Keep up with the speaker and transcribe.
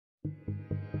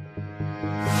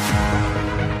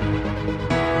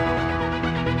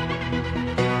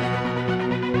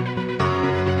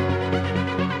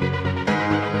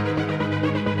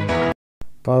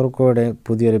പവർക്കോയുടെ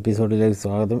പുതിയൊരു എപ്പിസോഡിലേക്ക്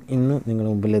സ്വാഗതം. ഇന്ന് നിങ്ങളുടെ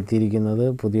മുമ്പിൽ എത്തിയിരിക്കുന്നത്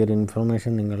പുതിയൊരു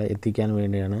ഇൻഫർമേഷൻ നിങ്ങളെ എത്തിക്കാൻ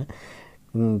വേണ്ടിയാണ്.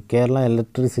 കേരള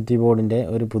ഇലക്ട്രിസിറ്റി ബോർഡിൻ്റെ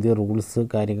ഒരു പുതിയ റൂൾസ്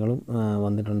കാര്യങ്ങളും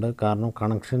വന്നിട്ടുണ്ട്. കാരണം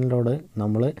കണക്ഷനിലൂടെ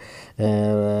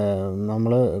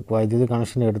നമ്മൾ വൈദ്യുതി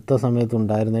കണക്ഷൻ എടുത്ത സമയത്ത്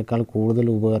ഉണ്ടായിരുന്നേക്കാൾ കൂടുതൽ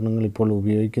ഉപകരണങ്ങൾ ഇപ്പോൾ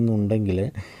ഉപയോഗിക്കുന്നുണ്ടെങ്കിൽ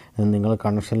നിങ്ങൾ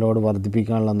കണക്ഷൻ ലോഡ്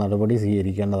വർദ്ധിപ്പിക്കാനുള്ള നടപടി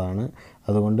സ്വീകരിക്കേണ്ടതാണ്.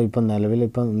 അതുകൊണ്ട് നിലവിൽ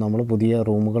നമ്മൾ പുതിയ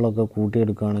റൂമുകളൊക്കെ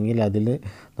കൂട്ടിയെടുക്കുകയാണെങ്കിൽ അതിൽ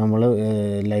നമ്മൾ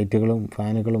ലൈറ്റുകളും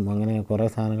ഫാനുകളും അങ്ങനെ കുറേ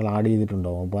സാധനങ്ങൾ ആഡ്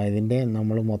ചെയ്തിട്ടുണ്ടാവും. അപ്പോൾ അതിൻ്റെ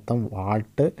നമ്മൾ മൊത്തം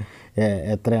വാട്ട്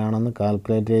എത്രയാണെന്ന്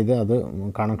കാൽക്കുലേറ്റ് ചെയ്ത് അത്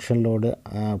കണക്ഷൻ ലോഡ്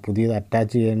പുതിയത്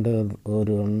അറ്റാച്ച് ചെയ്യേണ്ട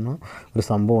ഒരു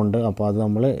സംഭവമുണ്ട്. അപ്പോൾ അത്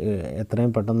നമ്മൾ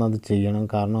എത്രയും പെട്ടെന്ന് അത് ചെയ്യണം.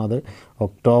 കാരണം അത്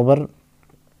ഒക്ടോബർ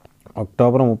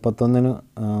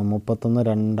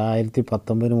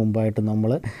 31/2019 മുമ്പായിട്ട്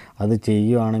നമ്മൾ അത്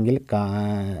ചെയ്യുകയാണെങ്കിൽ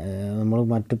നമ്മൾ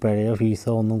മറ്റ് പിഴയോ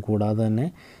ഫീസോ ഒന്നും കൂടാതെ തന്നെ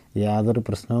യാതൊരു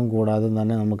പ്രശ്നവും കൂടാതെ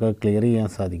തന്നെ നമുക്ക് ക്ലിയർ ചെയ്യാൻ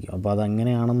സാധിക്കും. അപ്പോൾ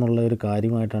അതെങ്ങനെയാണെന്നുള്ള ഒരു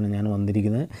കാര്യമായിട്ടാണ് ഞാൻ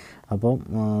വന്നിരിക്കുന്നത്. അപ്പം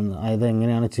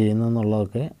അതെങ്ങനെയാണ്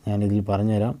ചെയ്യുന്നതെന്നുള്ളതൊക്കെ ഞാനിതിൽ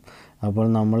പറഞ്ഞുതരാം. അപ്പോൾ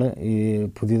നമ്മൾ ഈ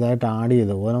പുതിയതായിട്ട് ആഡ്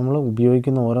ചെയ്ത് നമ്മൾ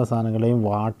ഉപയോഗിക്കുന്ന ഓരോ സാധനങ്ങളെയും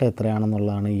വാട്ട്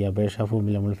എത്രയാണെന്നുള്ളതാണ് ഈ അപേക്ഷാ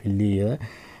ഫോമിൽ നമ്മൾ ഫില്ല് ചെയ്ത്.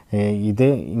 ഇത്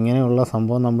ഇങ്ങനെയുള്ള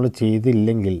സംഭവം നമ്മൾ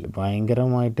ചെയ്തില്ലെങ്കിൽ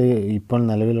ഭയങ്കരമായിട്ട് ഇപ്പോൾ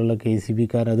നിലവിലുള്ള KSEB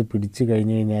അത് പിടിച്ചു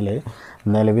കഴിഞ്ഞ് കഴിഞ്ഞാൽ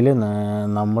നിലവിൽ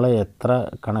നമ്മൾ എത്ര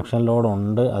കണക്ഷൻ ലോഡ്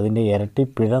ഉണ്ട് അതിൻ്റെ ഇരട്ടി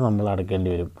പിഴ നമ്മൾ അടയ്ക്കേണ്ടി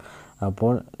വരും.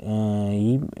 അപ്പോൾ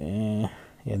ഈ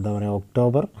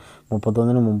ഒക്ടോബർ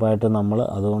 31 മുമ്പായിട്ട് നമ്മൾ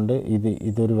അതുകൊണ്ട്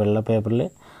ഇതൊരു വെള്ള പേപ്പറിൽ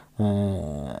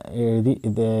എഴുതി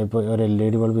ഇപ്പോൾ ഒരു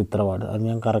LED ബൾബ് ഇത്ര വാട്ട് അത്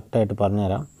ഞാൻ കറക്റ്റായിട്ട്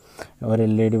പറഞ്ഞുതരാം. ഒരു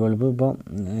LED ബൾബ് ഇപ്പോൾ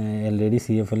LED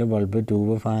CFL bulb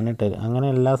tube fan അങ്ങനെ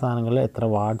എല്ലാ സാധനങ്ങളിലും എത്ര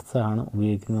വാട്ട്സ് ആണ്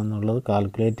ഉപയോഗിക്കുന്നതെന്നുള്ളത്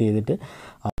കാൽക്കുലേറ്റ് ചെയ്തിട്ട്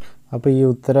അപ്പോൾ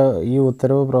ഈ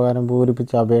ഉത്തരവ് പ്രകാരം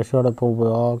പൂരിപ്പിച്ച അപേക്ഷയോടൊപ്പം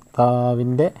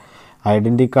ഉപഭോക്താവിൻ്റെ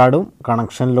ഐഡൻറ്റി കാർഡും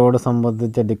കണക്ഷൻ ലോഡ്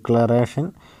സംബന്ധിച്ച ഡിക്ലറേഷൻ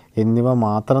എന്നിവ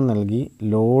മാത്രം നൽകി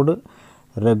ലോഡ്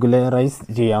റെഗുലറൈസ്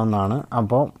ചെയ്യാവുന്നതാണ്.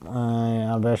 അപ്പോൾ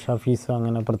അപേക്ഷാ ഫീസ്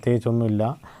അങ്ങനെ പ്രത്യേകിച്ചൊന്നുമില്ല.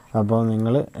 അപ്പോൾ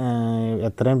നിങ്ങൾ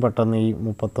എത്രയും പെട്ടെന്ന് ഈ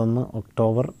 31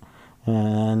 ഒക്ടോബർ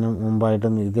മുമ്പായിട്ട്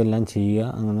ഇതെല്ലാം ചെയ്യുക.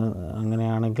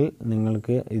 അങ്ങനെയാണെങ്കിൽ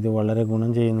നിങ്ങൾക്ക് ഇത് വളരെ ഗുണം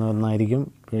ചെയ്യുന്നതെന്നായിരിക്കും.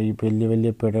 ഈ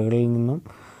വലിയ പിഴകളിൽ നിന്നും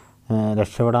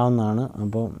രക്ഷപ്പെടാവുന്നതാണ്.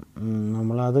 അപ്പോൾ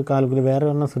നമ്മളത് വേറെ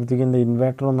ഒന്നും ശ്രദ്ധിക്കേണ്ട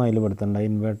ഇൻവേർട്ടറൊന്നും അതിൽ പെടുത്തേണ്ട.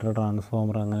 ഇൻവേർട്ടർ,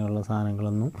 ട്രാൻസ്ഫോമർ അങ്ങനെയുള്ള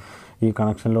സാധനങ്ങളൊന്നും ഈ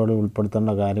കണക്ഷൻ ലോഡിൽ ഉൾപ്പെടുത്തേണ്ട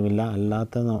കാര്യമില്ല.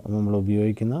 അല്ലാത്ത നമ്മൾ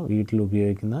വീട്ടിൽ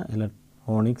ഉപയോഗിക്കുന്ന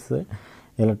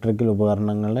ഇലക്ട്രിക്കൽ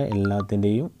ഉപകരണങ്ങളുടെ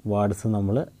എല്ലാത്തിൻ്റെയും വാർഡ്സ്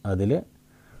നമ്മൾ അതിൽ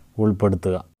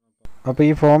ഉൾപ്പെടുത്തുക. അപ്പോൾ ഈ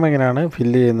ഫോം എങ്ങനെയാണ്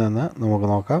ഫില്ല് ചെയ്യുന്നതെന്ന് നമുക്ക്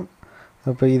നോക്കാം.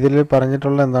 അപ്പോൾ ഇതിൽ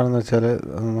പറഞ്ഞിട്ടുള്ള എന്താണെന്ന് വെച്ചാൽ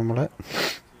നമ്മൾ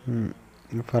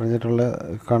പറഞ്ഞിട്ടുള്ള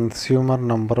കൺസ്യൂമർ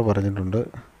നമ്പർ പറഞ്ഞിട്ടുണ്ട്.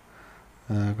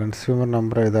 കൺസ്യൂമർ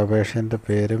നമ്പർ എഴുതുക, അപേക്ഷൻ്റെ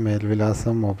പേര്,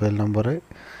 മേൽവിലാസം, മൊബൈൽ നമ്പർ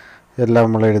എല്ലാം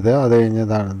നമ്മൾ എഴുതുക. അത്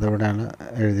കഴിഞ്ഞതാണ് ഇതെവിടെയാണ്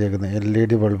എഴുതിയേക്കുന്നത്.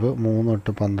 LED ബൾബ് 3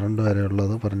 തൊട്ട് 12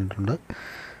 വരെയുള്ളത് പറഞ്ഞിട്ടുണ്ട്.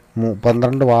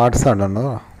 12 വാട്ട്സ് ആണ് കേട്ടോ.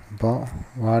 അപ്പോൾ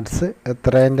വാട്ട്സ്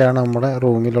എത്രേൻ്റെയാണ് നമ്മുടെ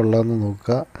റൂമിലുള്ളതെന്ന്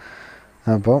നോക്കുക.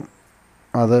 അപ്പോൾ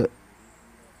അത്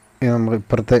നമ്മൾ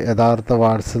ഇപ്പുറത്തെ യഥാർത്ഥ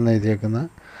വാട്ട്സ് എന്ന് എഴുതിയേക്കുന്ന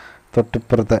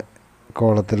തൊട്ടിപ്പുറത്തെ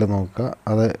കോളത്തിൽ നോക്കുക.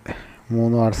 അത്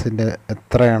 3 വാട്ട്സിൻ്റെ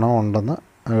എത്രയാണോ ഉണ്ടെന്ന്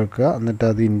എടുക്കുക. എന്നിട്ട്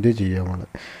അത് ഇൻറ്റു ചെയ്യുക നമ്മൾ.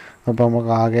 അപ്പോൾ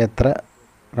നമുക്ക് ആകെ എത്ര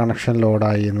കണക്ഷൻ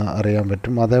ലോഡായി എന്ന് അറിയാൻ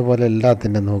പറ്റും. അതേപോലെ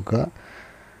എല്ലാത്തിൻ്റെ നോക്കുക.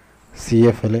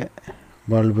 CFL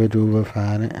ബൾബ്, ട്യൂബ്,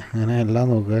 ഫാന് അങ്ങനെ എല്ലാം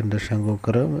നോക്കുക. ഇൻഡക്ഷൻ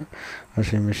കുക്കർ,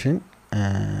 വാഷിംഗ് മെഷീൻ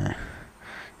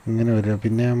ഇങ്ങനെ വരിക.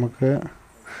 പിന്നെ നമുക്ക്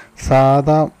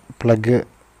സാധാ പ്ലഗ്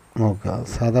നോക്കുക.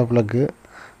 സാധാ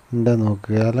പ്ലഗിൻ്റെ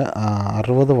നോക്കിയാൽ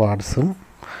 60 വാട്ട്സും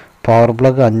പവർ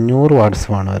പ്ലഗ് 500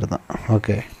 വാട്ട്സുമാണ് വരുന്നത്.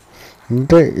 ഓക്കെ,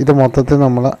 എന്നിട്ട് ഇത് മൊത്തത്തിൽ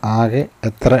നമ്മൾ ആകെ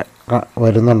എത്ര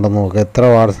വരുന്നുണ്ടെന്ന് നോക്കുക. എത്ര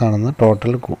വാട്ട്സ് ആണെന്ന്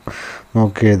ടോട്ടൽ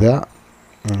നോക്കി എഴുതുക.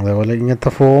 അതേപോലെ ഇങ്ങനത്തെ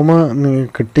ഫോം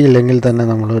കിട്ടിയില്ലെങ്കിൽ തന്നെ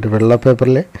നമ്മളൊരു വെള്ള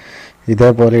പേപ്പറിൽ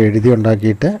ഇതേപോലെ എഴുതി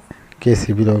ഉണ്ടാക്കിയിട്ട്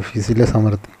KSEB ഓഫീസിൽ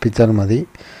സമർപ്പിച്ചാൽ മതി.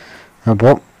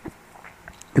 അപ്പോൾ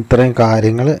ഇത്രയും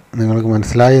കാര്യങ്ങൾ നിങ്ങൾക്ക്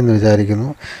മനസ്സിലായി എന്ന് വിചാരിക്കുന്നു.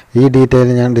 ഈ ഡീറ്റെയിൽ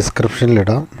ഞാൻ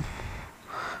ഡിസ്ക്രിപ്ഷനിലിടാം.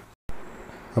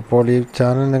 അപ്പോൾ ഈ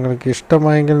ചാനൽ നിങ്ങൾക്ക്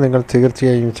ഇഷ്ടമായെങ്കിൽ നിങ്ങൾ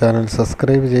തീർച്ചയായും ചാനൽ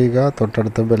സബ്സ്ക്രൈബ് ചെയ്യുക.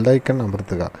 തൊട്ടടുത്ത ബെല്ലൈക്കൺ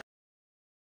അമർത്തുക.